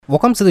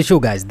Welcome to the show,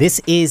 guys.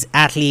 This is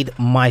Athlete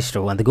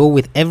Maestro, and the goal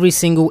with every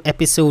single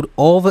episode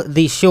of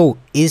the show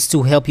is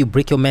to help you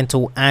break your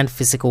mental and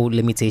physical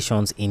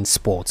limitations in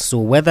sports. So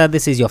whether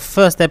this is your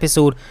first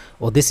episode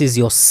or this is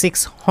your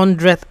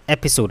 600th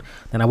episode,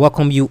 then I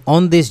welcome you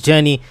on this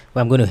journey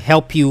where I'm going to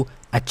help you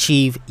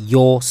achieve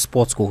your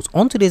sports goals.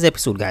 On today's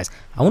episode, guys,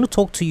 I want to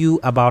talk to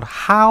you about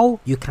how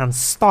you can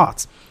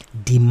start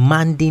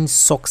demanding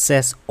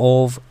success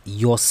of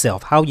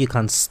yourself. How you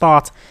can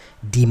start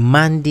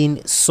demanding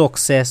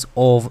success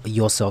of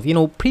yourself.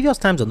 Previous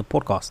times on the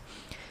podcast,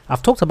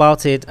 I've talked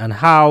about it and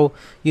how,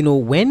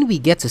 when we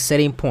get to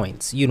certain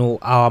points,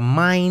 our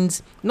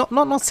minds,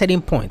 not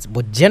certain points,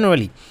 but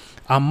generally,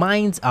 our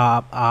minds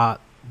are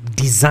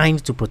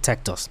designed to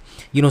protect us.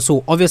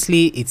 So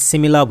obviously it's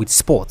similar with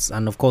sports,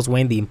 and of course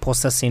when the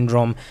imposter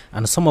syndrome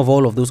and some of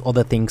all of those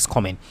other things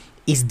come in,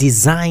 is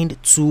designed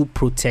to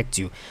protect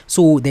you.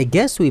 So there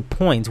gets to a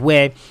point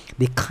where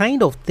the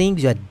kind of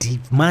things you are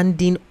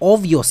demanding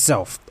of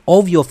yourself,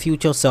 of your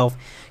future self,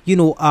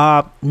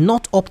 are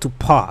not up to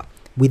par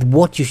with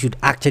what you should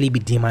actually be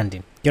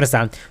demanding. You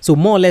understand? So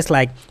more or less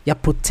like you're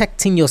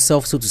protecting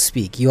yourself, so to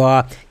speak. You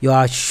are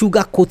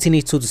sugarcoating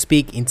it, so to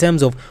speak, in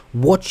terms of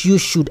what you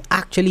should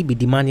actually be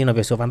demanding of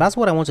yourself. And that's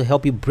what I want to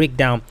help you break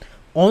down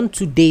on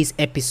today's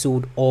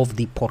episode of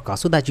the podcast,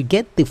 so that you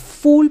get the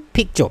full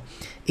picture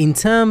in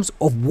terms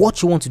of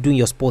what you want to do in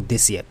your sport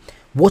this year,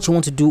 what you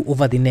want to do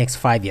over the next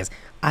 5 years.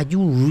 Are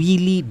you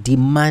really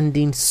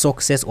demanding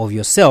success of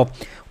yourself,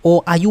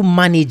 or are you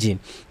managing?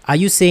 Are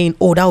you saying,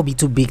 oh, that would be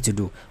too big to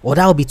do, or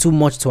that would be too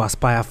much to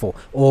aspire for,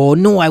 or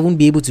no, I won't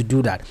be able to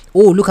do that.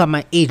 Oh, look at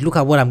my age, look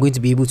at what I'm going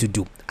to be able to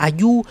do. Are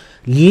you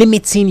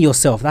limiting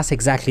yourself? That's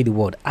exactly the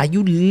word. Are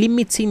you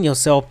limiting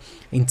yourself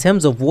in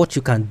terms of what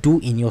you can do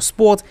in your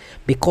sport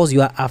because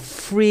you are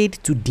afraid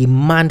to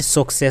demand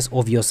success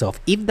of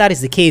yourself? If that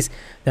is the case,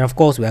 then of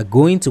course we are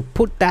going to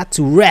put that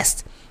to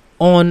rest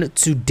on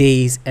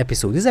today's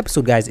episode. This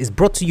episode, guys, is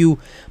brought to you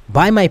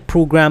by my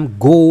program,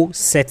 Goal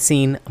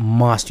Setting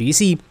Mastery. You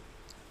see,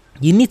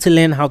 you need to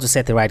learn how to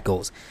set the right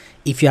goals.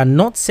 If you are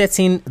not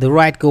setting the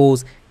right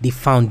goals, the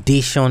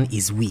foundation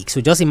is weak.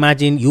 So just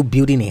imagine you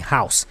building a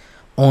house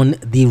on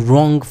the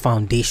wrong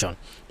foundation.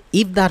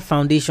 If that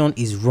foundation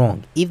is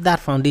wrong, if that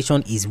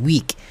foundation is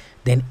weak,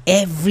 then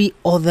every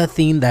other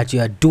thing that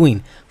you are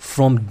doing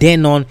from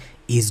then on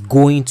is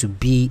going to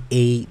be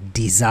a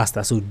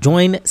disaster. So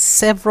join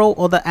several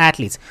other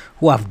athletes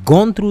who have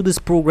gone through this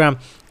program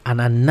and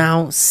are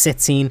now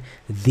setting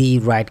the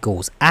right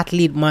goals.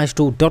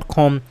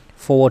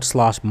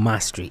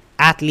 athletemaestro.com/mastery.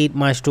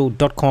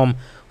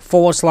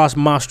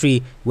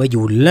 athletemaestro.com/mastery, where you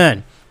will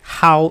learn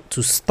how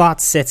to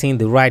start setting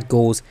the right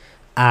goals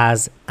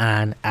as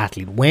an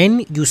athlete.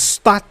 When you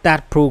start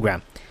that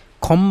program,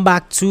 come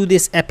back to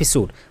this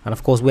episode, and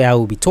of course where I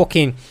will be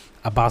talking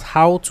about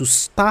how to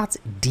start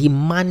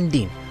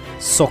demanding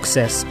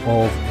success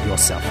of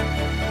yourself.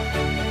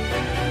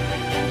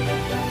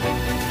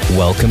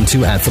 Welcome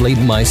to Athlete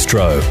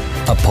Maestro,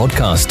 a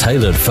podcast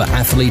tailored for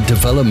athlete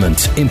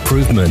development,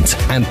 improvement,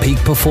 and peak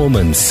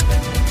performance.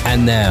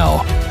 And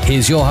now,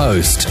 here's your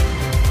host.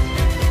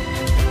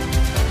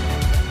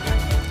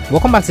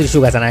 Welcome back to the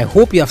show, guys, and I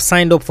hope you have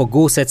signed up for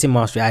Goal Setting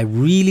Mastery. I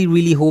really,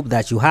 really hope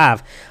that you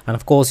have, and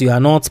of course you are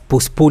not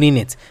postponing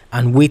it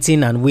and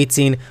waiting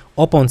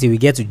up until we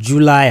get to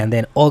July and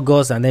then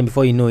August, and then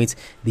before you know it,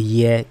 the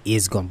year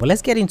is gone. But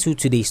let's get into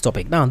today's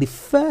topic. Now, the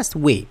first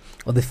way,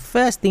 or the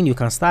first thing you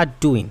can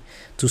start doing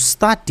to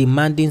start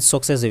demanding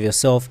success of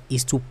yourself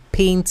is to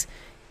paint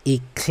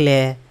a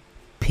clear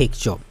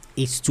picture.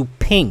 It's to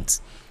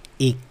paint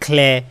a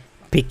clear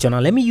picture. Now,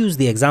 let me use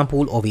the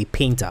example of a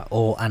painter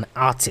or an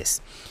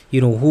artist,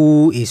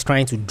 who is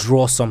trying to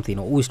draw something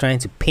or who is trying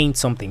to paint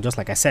something. Just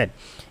like I said,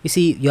 you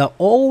see, you're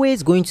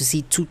always going to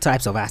see two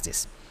types of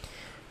artists.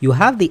 You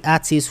have the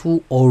artists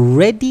who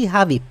already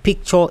have a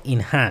picture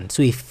in hand,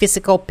 so a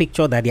physical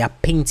picture that they are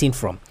painting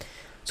from.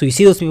 So you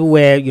see those people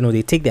where,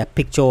 they take their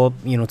picture,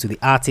 to the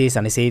artist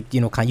and they say,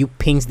 can you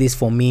paint this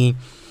for me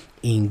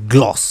in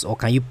gloss, or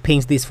can you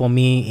paint this for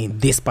me in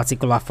this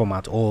particular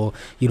format, or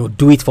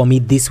do it for me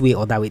this way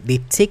or that way. They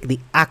take the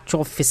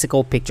actual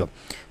physical picture,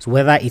 so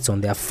whether it's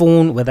on their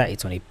phone, whether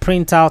it's on a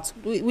printout,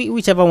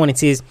 whichever one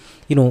it is,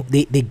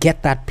 they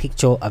get that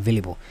picture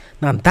available.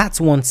 Now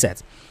that's one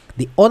set.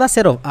 The other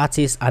set of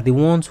artists are the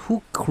ones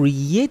who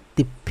create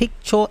the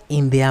picture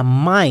in their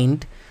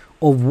mind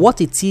of what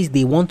it is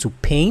they want to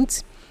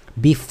paint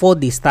before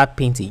they start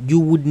painting. You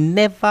would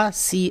never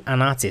see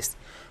an artist,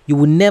 you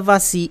will never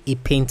see a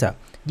painter,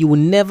 you will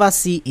never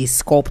see a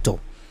sculptor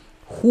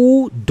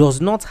who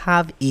does not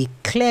have a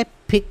clear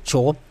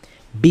picture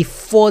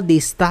before they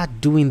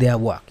start doing their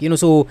work.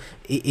 So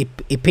a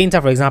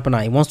painter, for example, now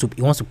he wants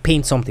to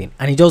paint something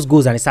and he just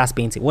goes and he starts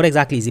painting. What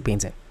exactly is he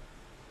painting?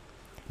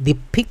 The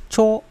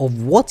picture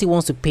of what he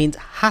wants to paint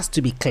has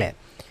to be clear,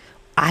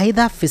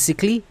 either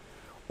physically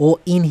or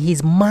in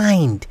his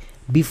mind,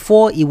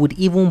 before he would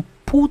even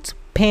put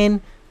pen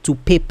to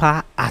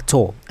paper at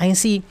all. And you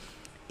see,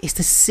 it's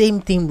the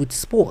same thing with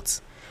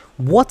sports.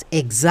 What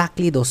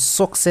exactly does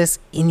success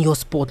in your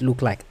sport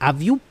look like?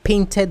 Have you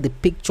painted the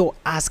picture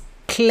as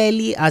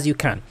clearly as you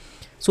can?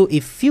 So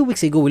a few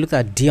weeks ago, we looked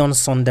at Deion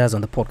Sanders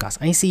on the podcast.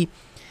 And you see,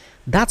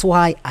 that's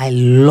why I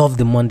love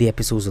the Monday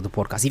episodes of the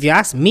podcast. If you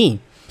ask me,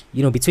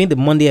 between the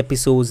Monday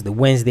episodes, the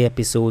Wednesday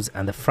episodes,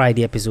 and the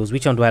Friday episodes,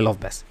 which one do I love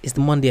best? It's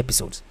the Monday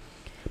episodes.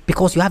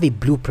 Because you have a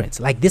blueprint.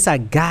 Like, these are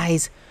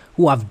guys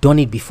who have done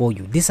it before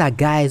you. These are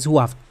guys who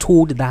have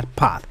told that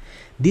path.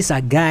 These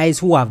are guys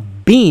who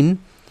have been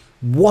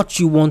what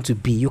you want to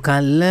be. You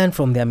can learn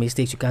from their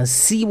mistakes. You can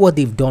see what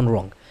they've done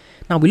wrong.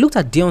 Now, we looked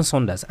at Deion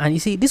Sanders, and you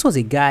see, this was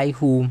a guy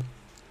who,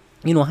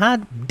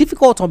 had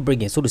difficult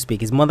upbringing, so to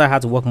speak. His mother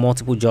had to work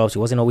multiple jobs. She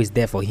wasn't always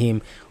there for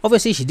him.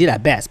 Obviously, she did her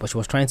best, but she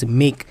was trying to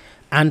make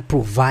and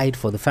provide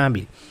for the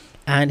family.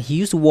 And he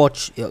used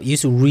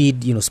to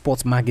read,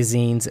 sports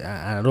magazines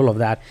and all of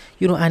that,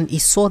 and he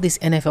saw these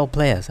NFL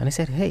players, and he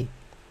said, hey,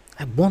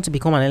 I want to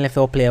become an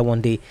NFL player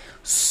one day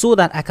so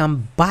that I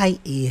can buy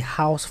a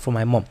house for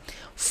my mom.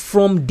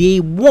 From day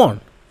one,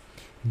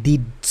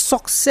 the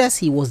success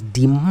he was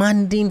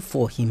demanding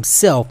for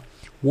himself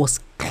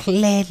was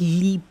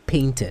clearly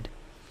painted.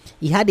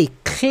 He had a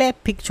clear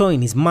picture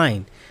in his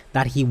mind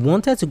that he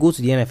wanted to go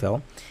to the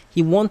NFL.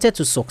 He wanted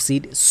to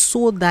succeed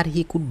so that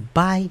he could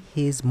buy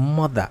his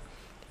mother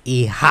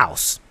a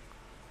house.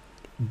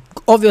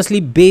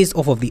 Obviously, based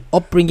off of the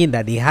upbringing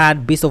that they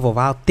had, based off of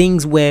how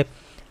things were,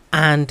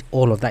 and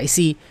all of that. You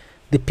see,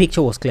 the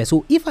picture was clear.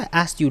 So if I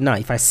asked you now,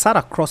 if I sat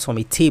across from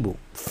a table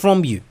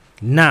from you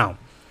now,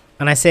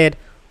 and I said,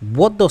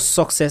 what does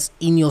success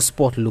in your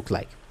sport look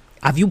like?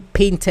 Have you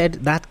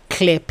painted that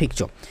clear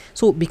picture?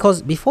 So,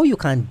 because before you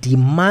can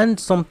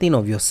demand something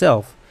of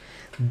yourself,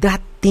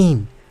 that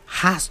thing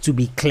has to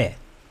be clear.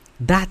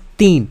 That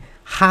thing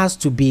has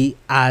to be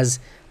as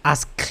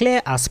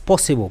clear as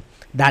possible,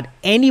 that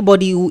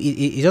anybody who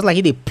is just like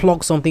if they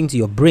plug something to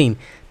your brain,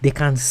 they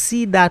can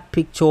see that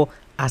picture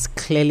as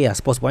clearly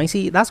as possible. And you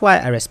see, that's why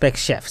I respect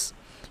chefs.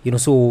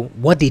 So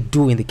what they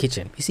do in the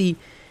kitchen. You see,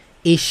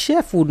 a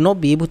chef would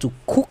not be able to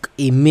cook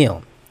a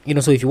meal.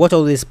 So if you watch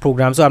all these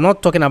programs, so I'm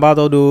not talking about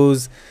all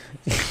those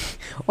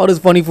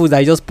funny foods that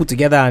you just put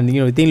together and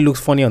the thing looks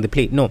funny on the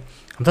plate. No,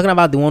 I'm talking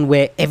about the one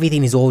where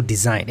everything is all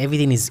designed,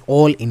 everything is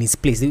all in its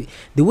place.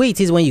 The way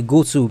it is when you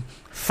go to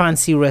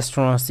fancy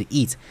restaurants to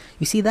eat.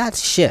 You see, that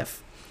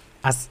chef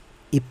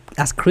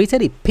has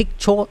created a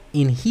picture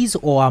in his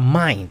or her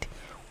mind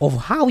of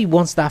how he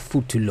wants that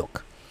food to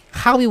look,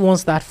 how he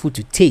wants that food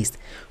to taste.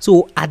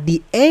 So at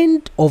the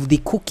end of the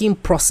cooking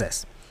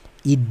process,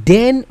 he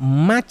then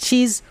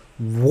matches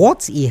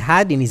what he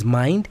had in his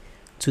mind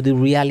to the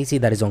reality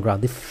that is on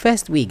ground. The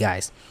first way,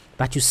 guys,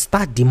 that you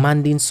start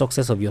demanding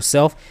success of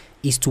yourself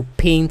is to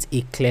paint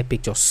a clear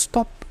picture.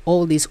 Stop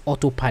all this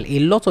autopilot. A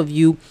lot of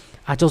you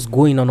are just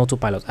going on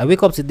autopilot. I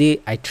wake up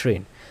today, I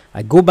train.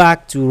 I go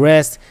back to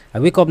rest. I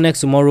wake up next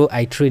tomorrow,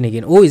 I train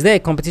again. Oh, is there a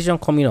competition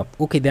coming up?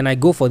 Okay, then I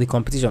go for the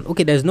competition.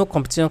 Okay, there's no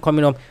competition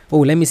coming up. Oh,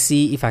 let me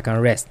see if I can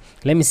rest.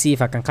 Let me see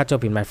if I can catch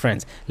up with my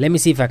friends. Let me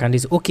see if I can do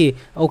this. Okay,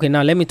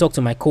 now let me talk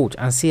to my coach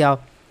and see how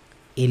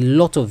a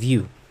lot of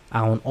you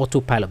are on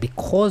autopilot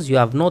because you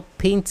have not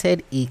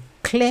painted a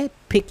clear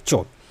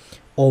picture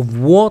of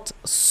what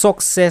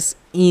success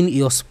in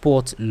your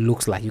sport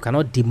looks like. You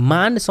cannot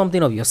demand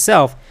something of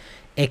yourself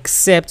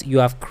except you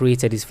have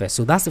created this first.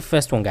 So that's the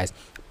first one, guys.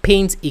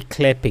 Paint a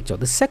clear picture.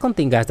 The second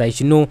thing, guys, that you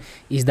should know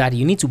is that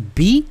you need to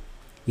be,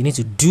 you need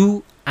to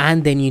do,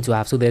 and then you need to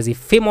have. So there's a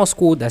famous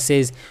quote that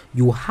says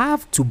you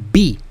have to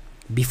be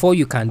before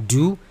you can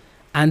do,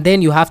 and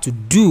then you have to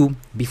do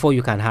before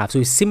you can have. So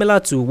it's similar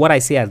to what I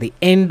say at the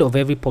end of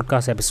every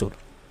podcast episode,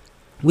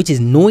 which is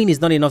knowing is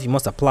not enough, you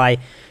must apply.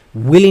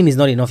 Willing is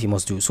not enough, you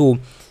must do. So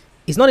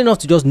it's not enough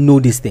to just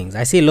know these things.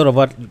 I see a lot of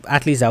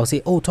athletes that will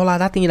say, oh, Tola,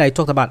 that thing that I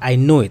talked about, I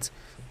know it.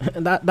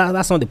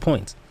 That's not the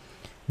point.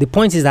 The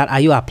point is that, are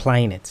you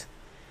applying it?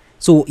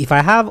 So if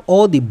I have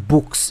all the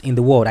books in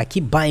the world, I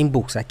keep buying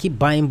books,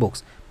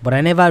 but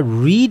I never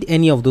read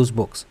any of those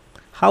books.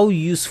 How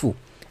useful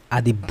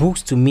are the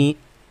books to me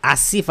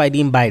as if I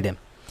didn't buy them?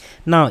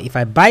 Now, if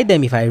I buy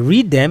them, if I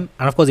read them,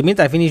 and of course, the minute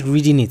I finish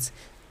reading it,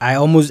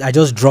 I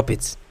just drop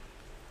it.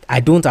 I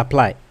don't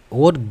apply.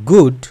 What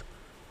good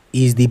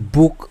is the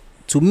book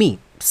to me?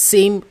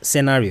 Same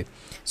scenario.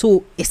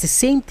 So it's the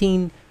same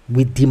thing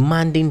with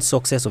demanding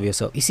success of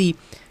yourself. You see,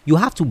 you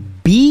have to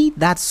be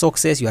that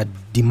success you are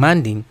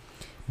demanding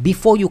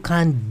before you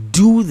can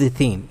do the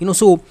thing.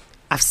 So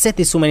I've said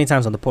this so many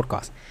times on the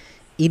podcast.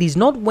 It is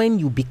not when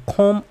you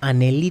become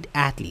an elite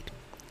athlete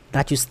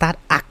that you start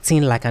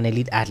acting like an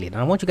elite athlete. And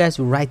I want you guys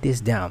to write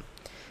this down.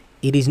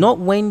 It is not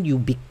when you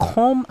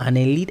become an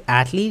elite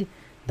athlete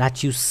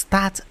that you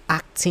start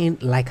acting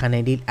like an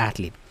elite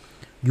athlete.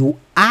 You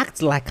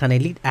act like an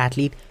elite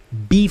athlete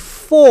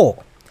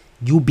before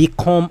you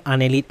become an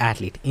elite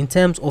athlete, in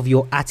terms of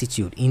your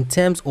attitude, in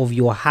terms of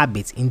your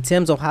habits, in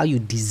terms of how you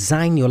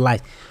design your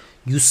life.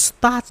 You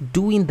start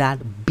doing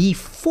that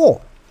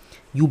before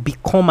you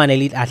become an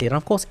elite athlete. And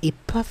of course, a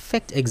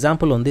perfect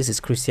example on this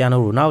is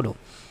Cristiano Ronaldo.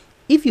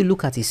 if you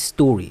look at his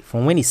story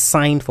from when he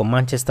signed for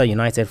Manchester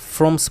United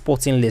from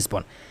Sporting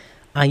Lisbon,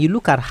 and you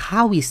look at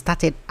how he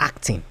started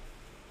acting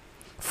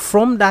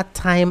from that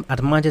time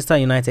at Manchester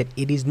United,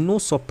 it is no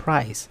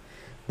surprise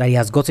that he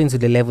has gotten to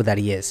the level that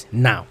he is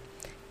now.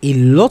 A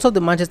lot of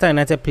the Manchester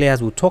United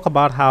players will talk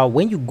about how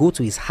when you go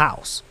to his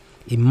house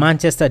in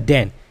Manchester,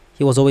 then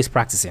he was always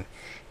practicing.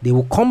 They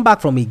will come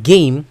back from a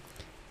game.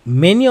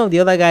 Many of the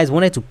other guys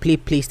wanted to play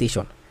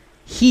PlayStation.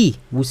 He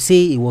would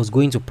say he was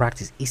going to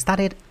practice. He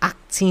started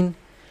acting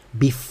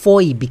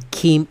before he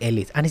became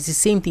elite. And it's the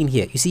same thing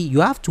here. You see,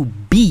 you have to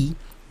be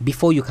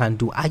before you can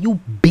do. Are you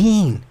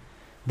being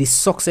the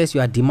success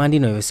you are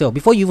demanding of yourself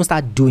before you even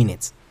start doing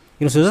it?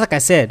 So just like I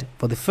said,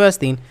 for the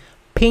first thing,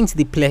 paint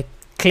the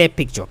clear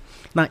picture.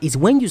 Now, it's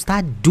when you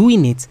start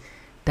doing it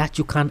that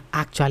you can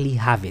actually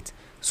have it.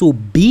 So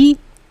be,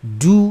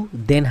 do,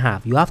 then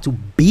have. You have to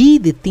be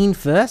the thing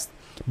first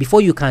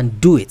before you can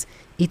do it.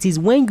 It is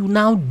when you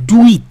now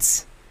do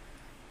it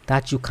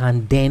that you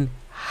can then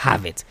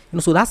have it.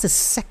 So that's the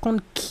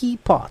second key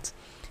part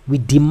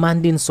with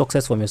demanding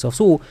success from yourself.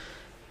 So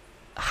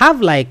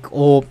have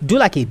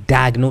do a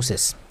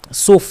diagnosis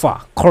so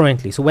far,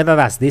 currently. So whether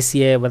that's this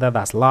year, whether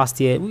that's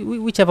last year,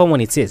 whichever one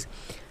it is,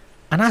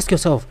 and ask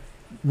yourself,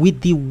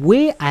 with the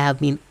way I have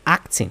been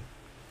acting,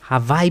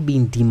 have I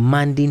been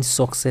demanding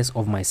success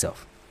of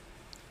myself?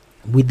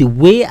 With the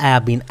way I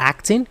have been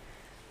acting,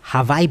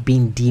 have I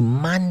been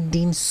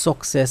demanding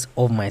success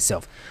of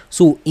myself?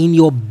 So in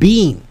your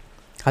being,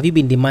 have you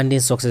been demanding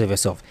success of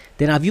yourself?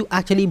 Then have you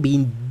actually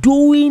been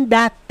doing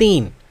that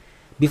thing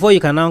before you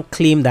can now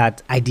claim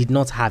that I did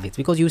not have it?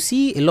 Because you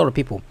see a lot of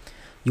people,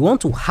 you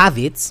want to have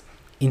it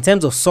in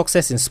terms of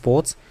success in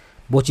sports,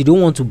 but you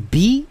don't want to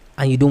be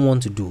and you don't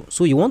want to do.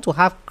 So you want to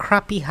have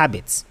crappy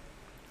habits,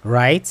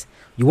 right?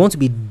 You want to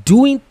be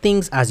doing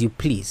things as you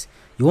please.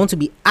 You want to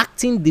be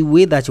acting the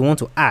way that you want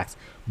to act,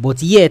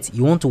 but yet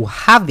you want to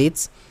have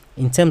it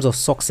in terms of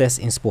success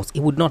in sports.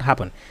 It would not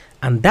happen.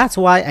 And that's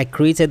why I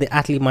created the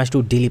Athlete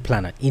Maestro Daily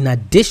Planner, in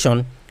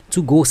addition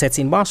to Goal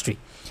Setting Mastery,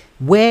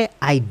 where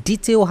I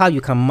detail how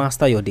you can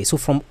master your day. So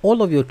from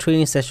all of your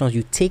training sessions,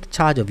 you take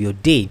charge of your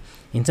day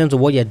in terms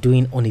of what you're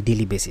doing on a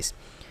daily basis.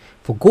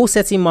 For Goal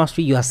Setting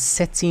Mastery, you are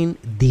setting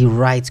the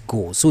right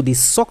goal. So the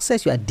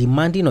success you are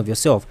demanding of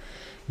yourself,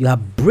 you are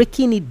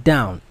breaking it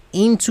down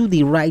into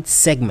the right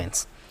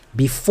segments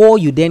before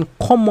you then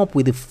come up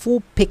with the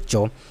full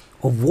picture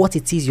of what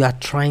it is you are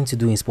trying to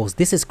do in sports.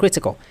 This is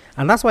critical.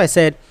 And that's why I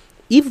said,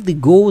 if the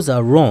goals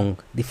are wrong,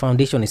 the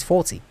foundation is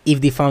faulty.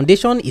 If the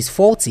foundation is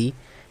faulty,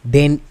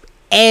 then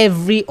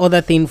every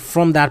other thing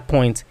from that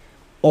point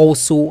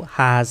also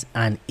has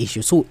an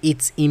issue. So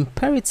it's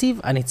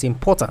imperative and it's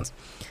important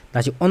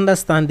that you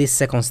understand this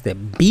second step.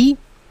 Be,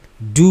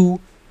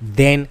 do,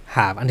 then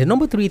have. And the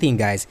number 3 thing,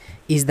 guys,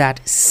 is that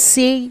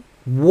say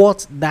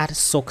what that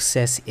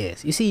success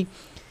is. You see,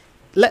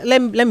 let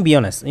me be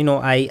honest.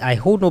 I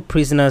hold no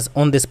prisoners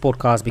on this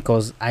podcast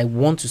because I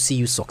want to see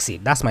you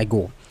succeed. That's my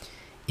goal.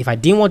 If I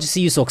didn't want to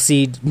see you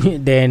succeed,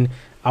 then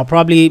I'll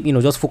probably,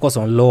 just focus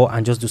on law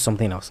and just do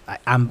something else.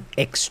 I'm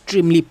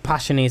extremely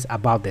passionate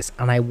about this,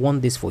 and I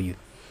want this for you.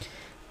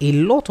 A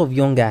lot of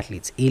young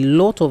athletes, a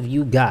lot of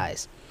you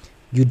guys,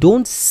 you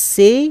don't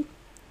say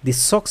the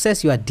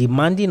success you are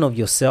demanding of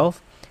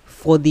yourself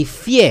for the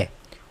fear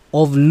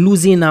of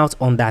losing out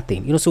on that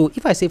thing. So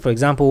if I say, for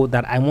example,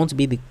 that I want to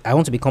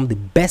become the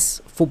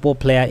best football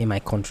player in my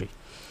country,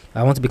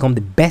 I want to become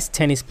the best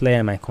tennis player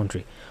in my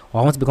country,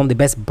 or I want to become the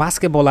best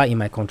basketballer in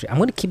my country, I'm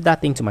going to keep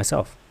that thing to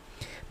myself.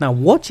 Now,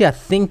 what you're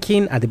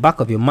thinking at the back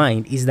of your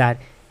mind is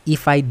that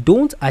if I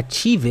don't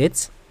achieve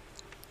it,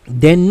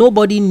 then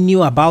nobody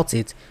knew about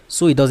it,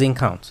 so it doesn't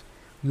count.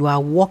 You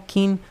are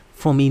working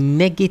from a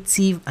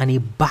negative and a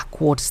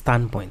backward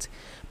standpoint.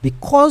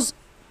 Because,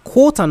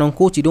 quote and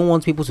unquote, you don't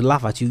want people to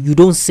laugh at you, you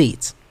don't say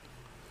it.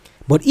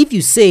 But if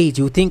you say it,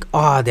 you think,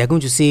 they're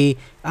going to say,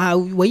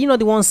 were you not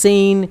the one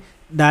saying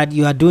that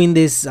you are doing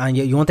this and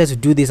you wanted to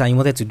do this and you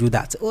wanted to do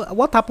that?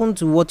 What happened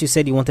to what you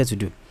said you wanted to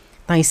do?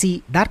 Now, you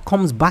see, that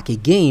comes back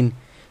again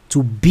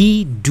to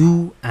be,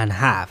 do, and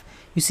have.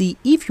 You see,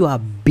 if you are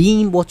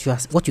being what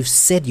you've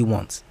said you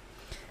want,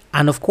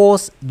 and of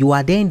course, you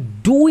are then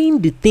doing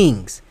the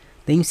things,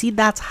 then you see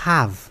that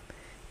have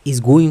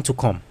is going to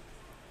come.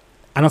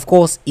 And of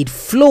course, it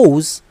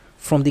flows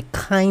from the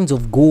kinds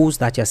of goals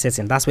that you're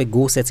setting. That's where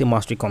Goal Setting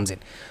Mastery comes in.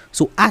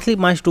 So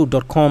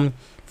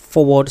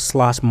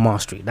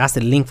athletemaestro.com/mastery. That's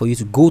the link for you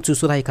to go to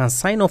so that you can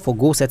sign up for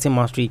Goal Setting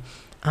Mastery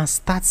and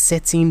start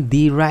setting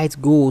the right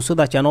goals so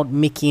that you're not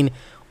making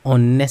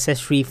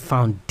unnecessary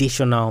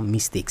foundational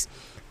mistakes.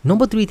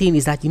 Number 3 thing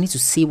is that you need to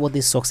say what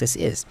this success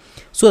is,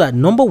 so that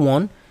number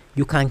 1,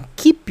 you can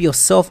keep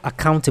yourself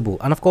accountable.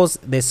 And of course,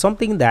 there's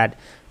something that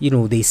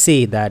they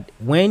say that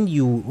when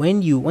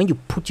you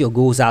put your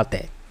goals out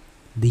there,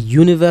 the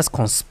universe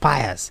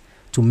conspires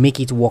to make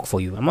it work for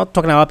you. I'm not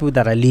talking about people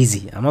that are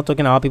lazy. I'm not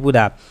talking about people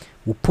that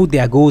will put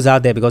their goals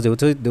out there because they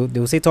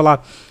will say, Tola,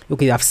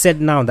 okay, I've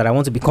said now that I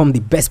want to become the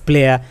best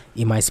player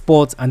in my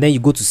sport, and then you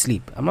go to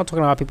sleep. I'm not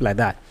talking about people like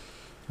that.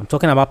 I'm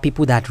talking about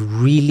people that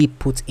really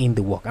put in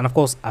the work. And of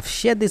course, I've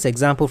shared this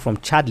example from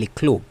Chad le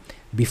Clos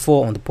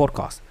before on the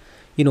podcast.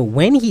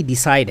 When he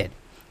decided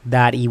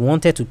that he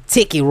wanted to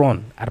take a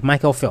run at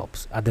Michael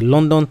Phelps at the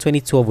London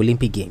 2012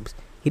 Olympic Games,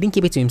 he didn't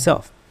keep it to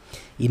himself.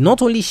 He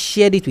not only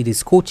shared it with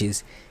his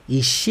coaches,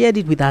 he shared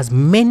it with as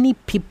many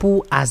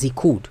people as he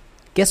could.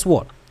 Guess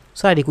what?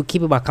 So that he could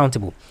keep him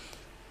accountable.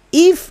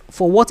 If,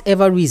 for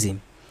whatever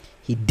reason,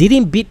 he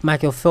didn't beat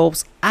Michael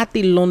Phelps at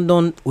the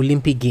London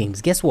Olympic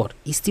Games, guess what?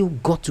 He still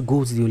got to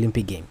go to the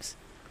Olympic Games.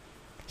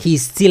 He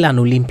is still an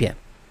Olympian.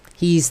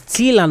 He is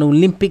still an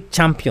Olympic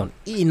champion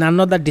in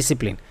another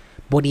discipline.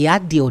 But he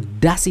had the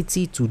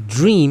audacity to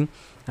dream,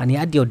 and he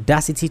had the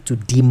audacity to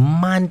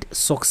demand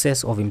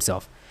success of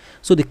himself.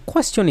 So the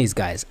question is,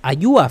 guys, are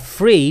you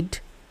afraid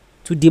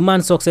to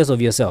demand success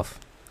of yourself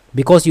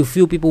because you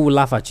feel people will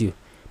laugh at you,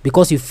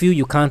 because you feel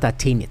you can't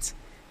attain it?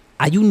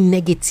 Are you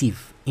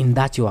negative in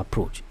that your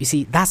approach? You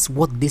see, that's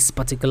what this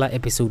particular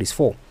episode is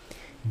for.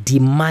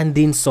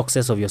 Demanding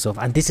success of yourself.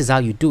 And this is how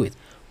you do it.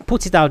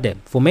 Put it out there.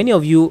 For many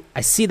of you,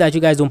 I see that you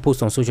guys don't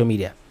post on social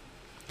media.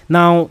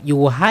 Now, you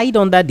will hide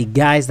under the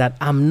guise that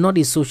I'm not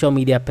a social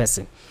media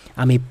person.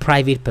 I'm a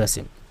private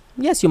person.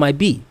 Yes, you might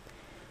be.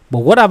 But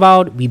what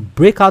about we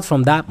break out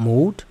from that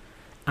mode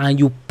and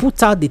you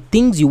put out the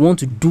things you want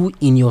to do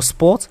in your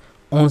sport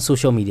on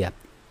social media?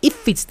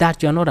 If it's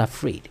that you're not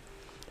afraid,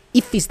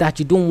 if it's that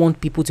you don't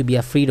want people to be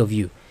afraid of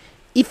you,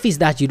 if it's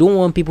that you don't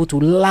want people to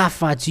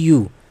laugh at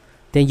you,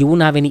 then you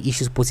won't have any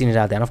issues putting it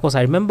out there. And of course,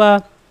 I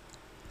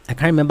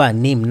can't remember her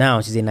name now.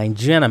 She's a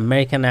Nigerian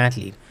American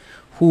athlete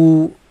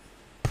who,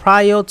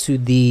 prior to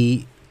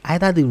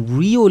either the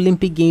Rio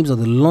Olympic Games or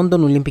the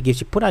London Olympic Games,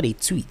 she put out a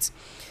tweet,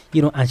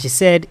 and she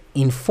said,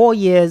 in 4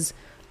 years,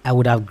 I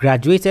would have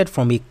graduated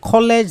from a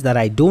college that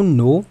I don't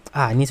know.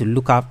 I need to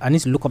look up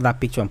that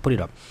picture and put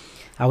it up.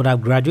 I would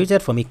have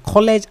graduated from a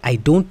college I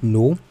don't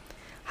know.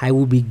 I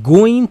will be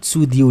going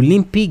to the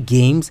Olympic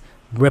Games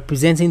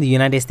representing the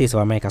United States of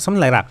America,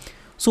 something like that.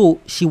 So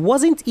she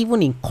wasn't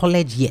even in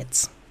college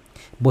yet,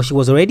 but she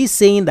was already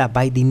saying that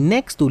by the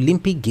next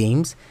Olympic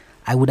Games,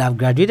 I would have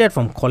graduated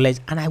from college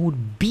and I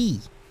would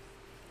be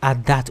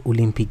at that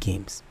Olympic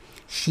Games.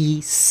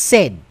 She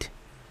said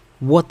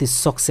what the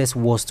success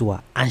was to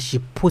her, and she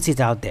put it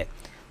out there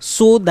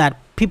so that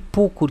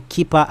people could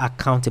keep her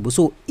accountable.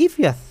 So if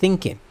you're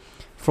thinking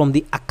from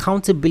the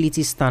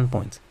accountability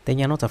standpoint, then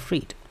you're not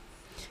afraid.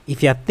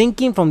 If you're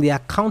thinking from the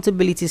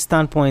accountability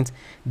standpoint,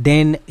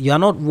 then you're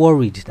not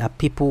worried that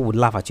people would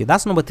laugh at you.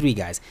 That's number 3,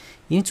 guys.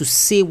 You need to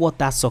say what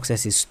that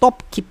success is.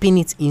 Stop keeping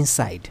it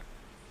inside,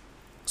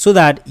 so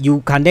that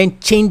you can then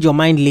change your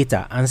mind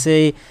later and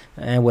say,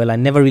 well, I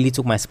never really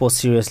took my sport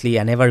seriously.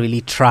 I never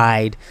really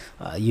tried.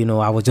 I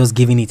was just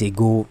giving it a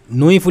go,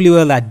 knowing fully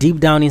well that deep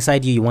down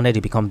inside you wanted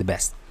to become the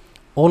best.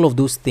 All of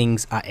those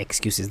things are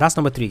excuses. That's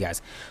number 3,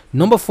 guys.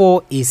 Number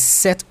 4 is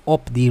set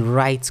up the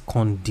right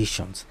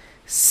conditions.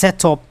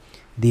 Set up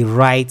the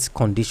right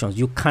conditions.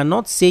 You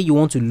cannot say you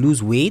want to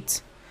lose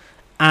weight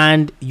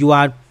and you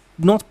are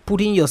not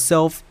putting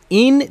yourself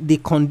in the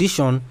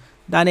condition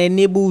that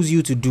enables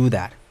you to do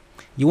that.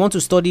 You want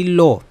to study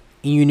law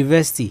in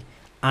university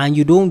and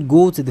you don't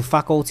go to the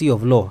faculty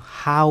of law.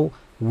 How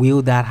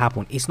will that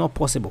happen? It's not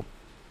possible.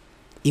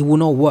 It will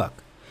not work.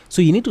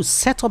 So you need to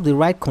set up the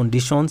right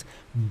conditions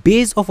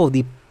based off of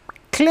the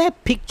clear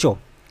picture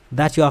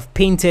that you have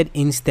painted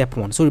in step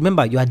 1. So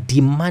remember, you are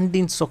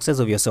demanding success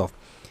of yourself.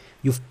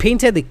 You've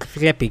painted the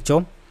clear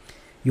picture.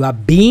 You are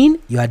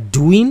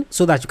doing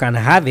so that you can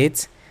have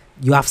it.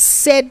 You have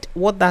said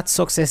what that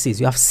success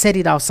is. You have said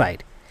it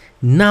outside.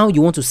 Now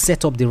you want to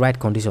set up the right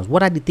conditions.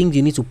 What are the things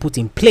you need to put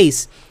in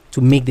place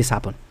to make this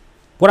happen?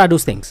 What are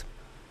those things?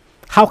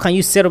 How can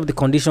you set up the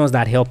conditions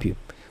that help you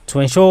to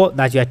ensure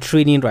that you are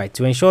training right,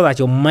 to ensure that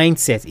your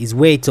mindset is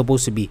where it's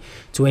supposed to be,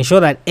 to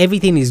ensure that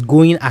everything is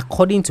going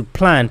according to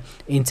plan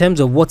in terms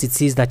of what it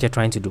is that you're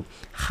trying to do?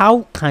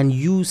 How can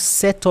you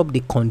set up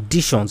the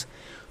conditions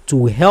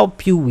to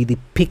help you with the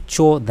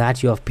picture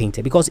that you have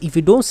painted? Because if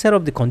you don't set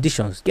up the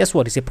conditions, guess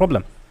what? It's a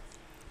problem.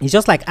 It's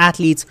just like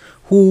athletes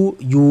who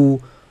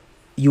you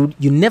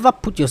never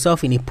put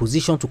yourself in a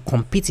position to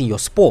compete in your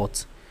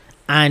sport,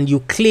 and you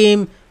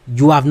claim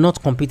you have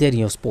not competed in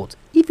your sport.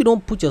 If you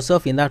don't put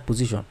yourself in that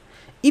position,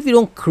 if you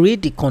don't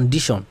create the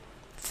condition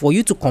for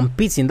you to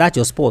compete in that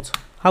your sport,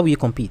 how will you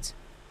compete?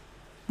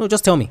 No,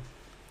 just tell me.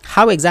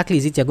 How exactly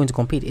is it you're going to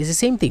compete? It's the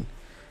same thing.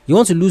 You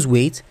want to lose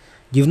weight.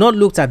 You've not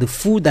looked at the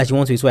food that you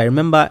want to eat. So I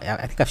remember,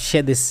 I think I've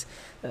shared this.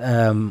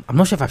 I'm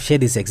not sure if I've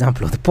shared this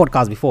example on the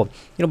podcast before.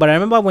 But I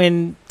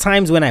remember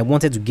times when I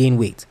wanted to gain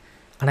weight,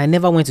 and I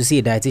never went to see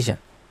a dietitian.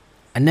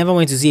 I never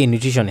went to see a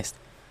nutritionist.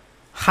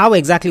 How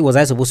exactly was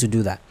I supposed to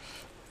do that?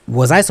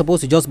 Was I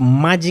supposed to just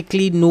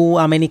magically know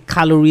how many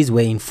calories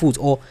were in food?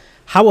 Or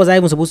how was I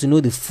even supposed to know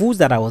the foods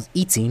that I was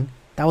eating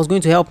that was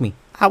going to help me?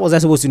 How was I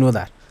supposed to know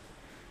that?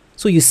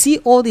 So you see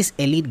all these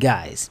elite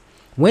guys,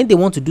 when they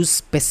want to do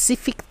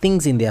specific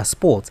things in their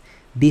sport,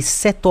 they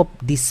set up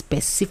the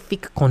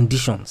specific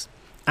conditions.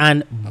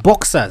 And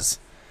boxers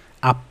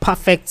are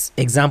perfect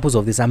examples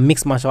of this, and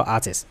mixed martial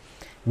artists.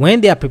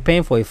 when they are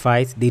preparing for a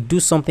fight, they do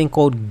something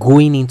called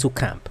going into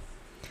camp.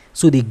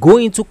 So they go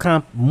into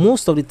camp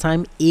most of the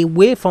time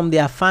away from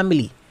their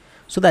family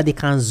so that they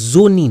can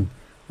zone in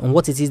on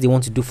what it is they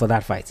want to do for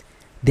that fight.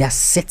 They are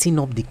setting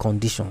up the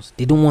conditions.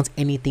 They don't want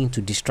anything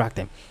to distract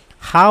them.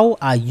 How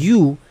are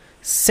you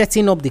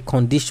setting up the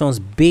conditions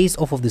based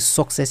off of the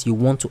success you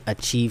want to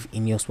achieve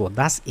in your sport?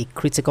 That's a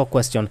critical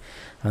question,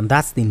 and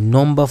that's the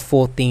number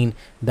 4 thing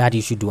that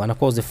you should do. And of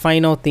course, the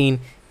final thing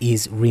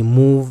is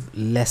remove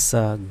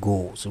lesser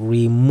goals.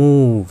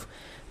 Remove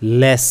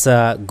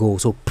lesser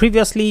goals. So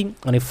previously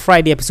on a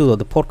Friday episode of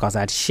the podcast,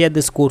 I had shared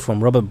this quote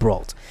from Robert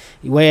Brault,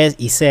 where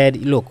he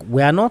said, look,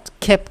 we are not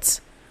kept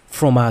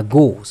from our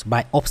goals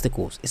by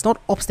obstacles. It's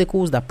not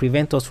obstacles that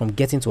prevent us from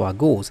getting to our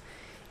goals.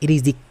 It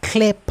is the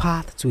clear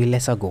path to a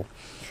lesser goal.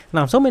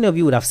 Now, so many of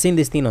you would have seen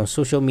this thing on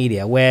social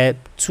media where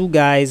 2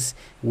 guys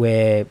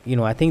were,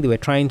 I think they were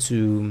trying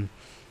to,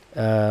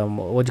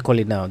 what do you call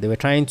it now? They were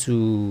trying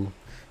to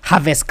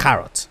harvest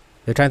carrots.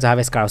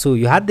 So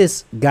you had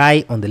this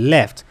guy on the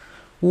left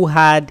who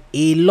had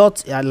a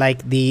lot,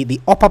 like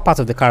the upper part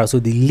of the carrot, so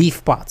the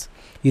leaf part,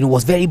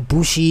 was very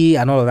bushy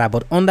and all of that,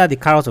 but under the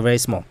carrots were very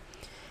small.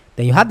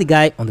 Then you had the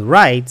guy on the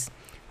right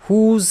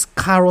whose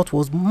carrot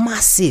was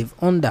massive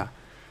under,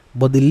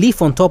 but the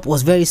leaf on top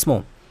was very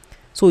small.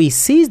 So he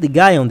sees the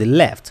guy on the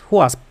left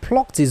who has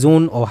plucked his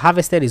own or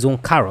harvested his own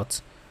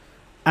carrot,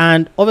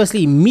 and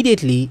obviously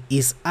immediately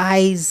his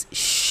eyes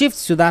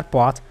shift to that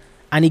part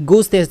and he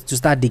goes there to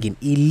start digging.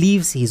 He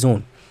leaves his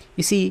own.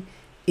 You see,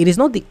 it is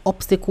not the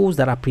obstacles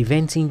that are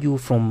preventing you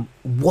from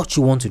what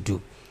you want to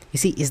do. You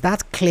see, it's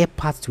that clear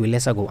path to a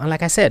lesser goal. And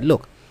like I said,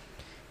 look,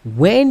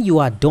 when you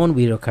are done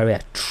with your career,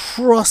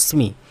 trust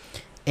me,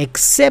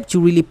 except you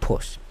really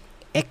push,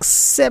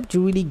 except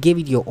you really gave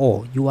it your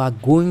all, you are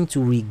going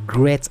to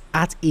regret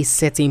at a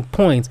certain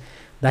point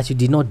that you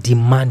did not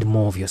demand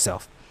more of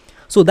yourself.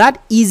 So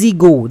that easy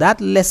goal,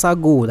 that lesser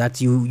goal that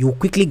you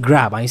quickly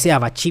grab and you say,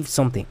 I've achieved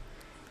something,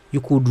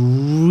 you could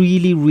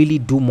really, really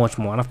do much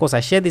more. And of course, I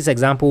shared this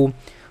example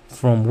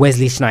from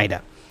Wesley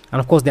Schneider. And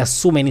of course, there are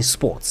so many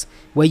sports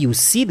where you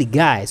see the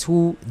guys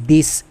who,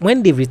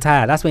 when they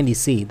retire, that's when they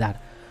say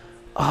that,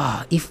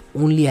 if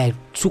only I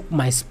took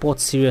my sport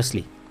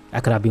seriously,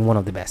 I could have been one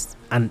of the best.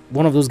 And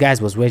one of those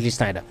guys was Wesley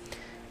Schneider.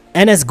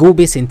 Enes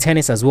Gobis in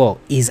tennis as well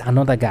is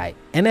another guy.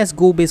 Enes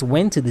Gobis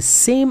went to the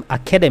same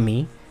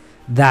academy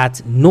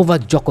that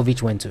Novak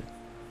Djokovic went to.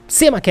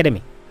 Same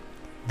academy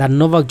that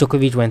Novak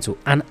Djokovic went to.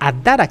 And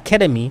at that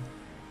academy,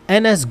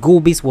 Enes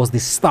Gobis was the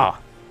star,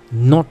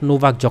 not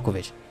Novak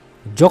Djokovic.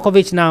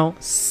 Djokovic now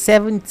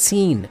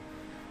 17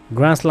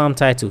 Grand Slam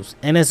titles.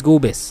 Enes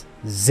Gobis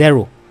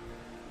 0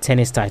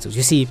 tennis titles.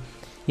 You see, you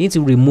need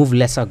to remove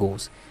lesser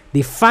goals.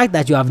 The fact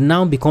that you have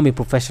now become a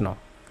professional,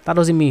 that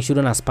doesn't mean you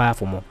shouldn't aspire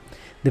for more.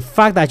 The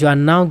fact that you are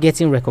now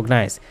getting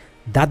recognized,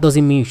 that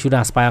doesn't mean you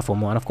shouldn't aspire for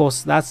more. And of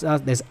course,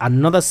 there's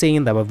another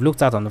saying that we've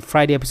looked at on the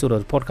Friday episode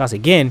of the podcast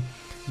again,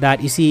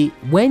 that you see,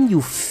 when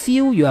you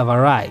feel you have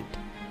arrived,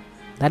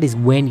 that is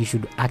when you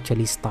should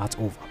actually start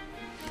over.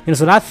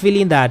 So that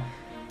feeling that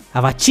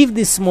I've achieved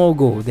this small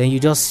goal, then you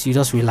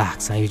just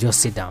relax and you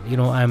just sit down.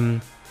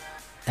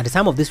 At the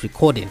time of this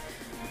recording,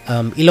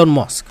 Elon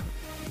Musk,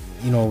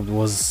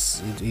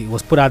 it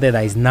was put out there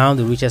that he's now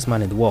the richest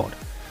man in the world,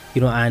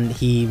 and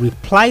he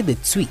replied the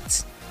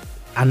tweet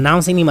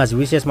announcing him as the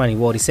richest man in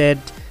the world. He said,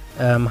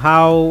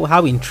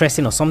 how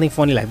interesting, or something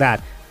funny like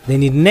that.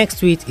 Then in the next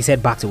tweet, he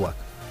said, back to work.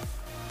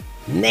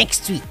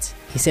 Next tweet,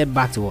 he said,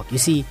 back to work. You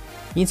see, you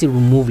need to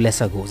remove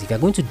lesser goals. If you're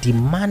going to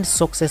demand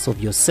success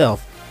of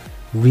yourself,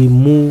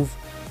 remove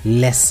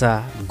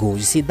lesser goals.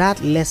 You see,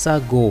 that lesser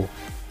goal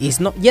is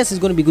not, yes, it's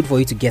going to be good for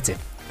you to get it,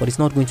 but it's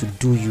not going to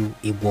do you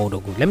a world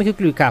of good. Let me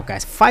quickly recap,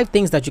 guys. 5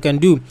 things that you can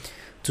do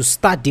to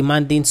start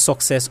demanding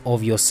success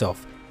of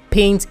yourself.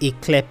 Paint a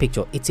clear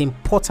picture. It's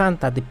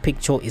important that the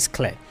picture is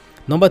clear.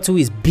 Number 2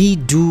 is be,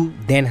 do,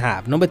 then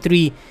have. Number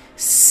 3,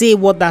 say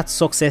what that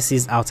success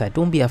is outside.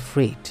 Don't be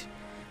afraid.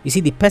 You see,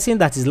 the person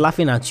that is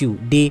laughing at you,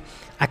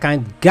 I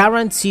can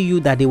guarantee you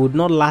that they would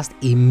not last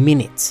a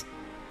minute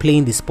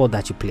playing the sport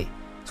that you play.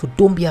 So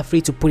don't be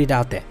afraid to put it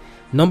out there.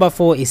 Number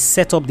 4 is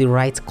set up the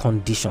right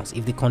conditions.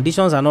 If the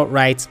conditions are not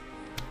right,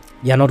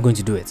 you're not going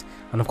to do it.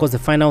 And of course, the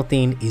final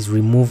thing is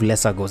remove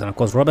lesser goals. And of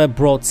course, Robert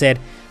Brault said,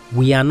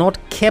 we are not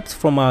kept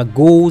from our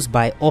goals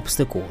by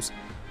obstacles,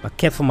 but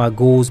kept from our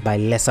goals by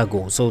lesser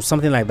goals. So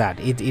something like that.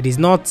 It is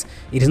not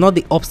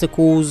the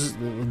obstacles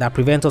that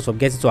prevent us from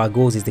getting to our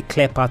goals, it's the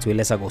clear path to a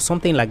lesser goal.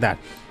 Something like that.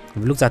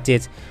 We've looked at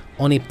it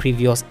on a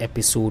previous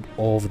episode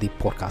of the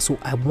podcast. So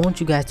I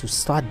want you guys to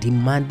start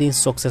demanding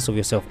success of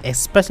yourself,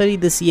 especially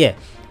this year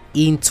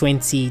in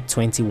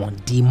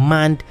 2021.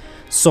 Demand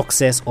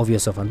success of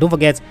yourself. And don't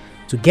forget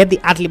to get the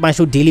Athlete Mind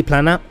Show Daily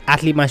Planner,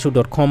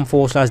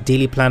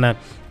 athletemineshow.com/daily planner,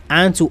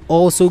 and to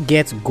also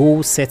get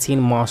goal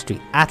setting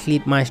mastery,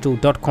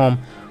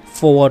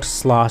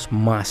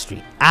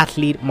 athletemaestro.com/mastery,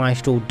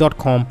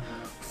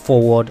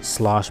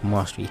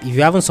 athletemaestro.com/mastery. If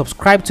you haven't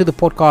subscribed to the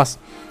podcast,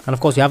 and of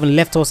course you haven't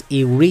left us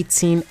a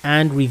rating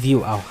and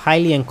review, I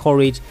highly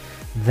encourage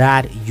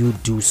that you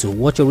do so.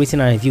 What your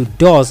rating and review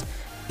does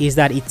is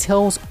that it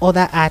tells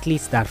other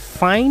athletes that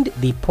find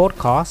the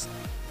podcast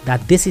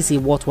that this is a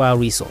worthwhile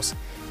resource.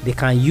 They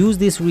can use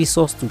this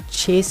resource to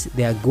chase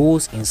their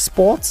goals in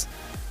sports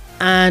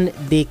and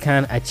they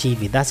can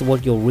achieve it. That's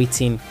what your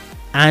rating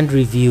and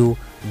review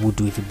would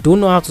do. If you don't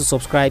know how to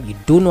subscribe, you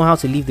don't know how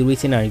to leave the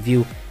rating and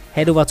review,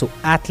 head over to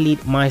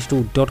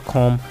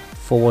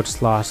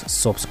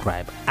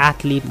athletemaestro.com/subscribe.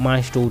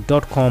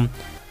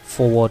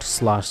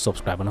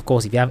 athletemaestro.com/subscribe. And of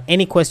course, if you have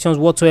any questions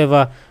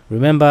whatsoever,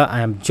 remember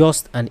I am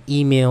just an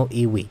email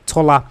away.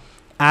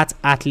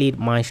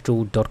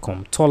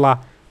 Tola@athletemaestro.com.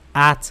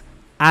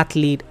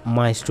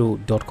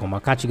 Tola@athletemaestro.com. I'll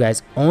catch you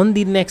guys on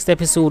the next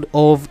episode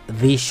of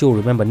the show.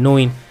 Remember,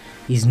 knowing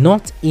is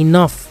not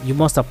enough. You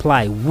must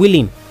apply.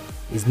 Willing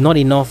is not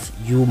enough.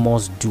 You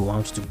must do. I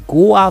want you to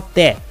go out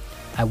there.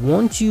 I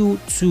want you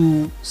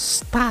to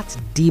start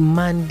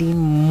demanding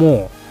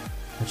more.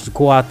 I want you to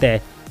go out there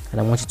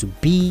and I want you to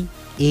be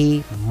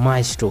a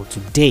maestro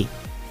today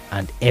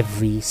and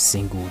every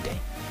single day.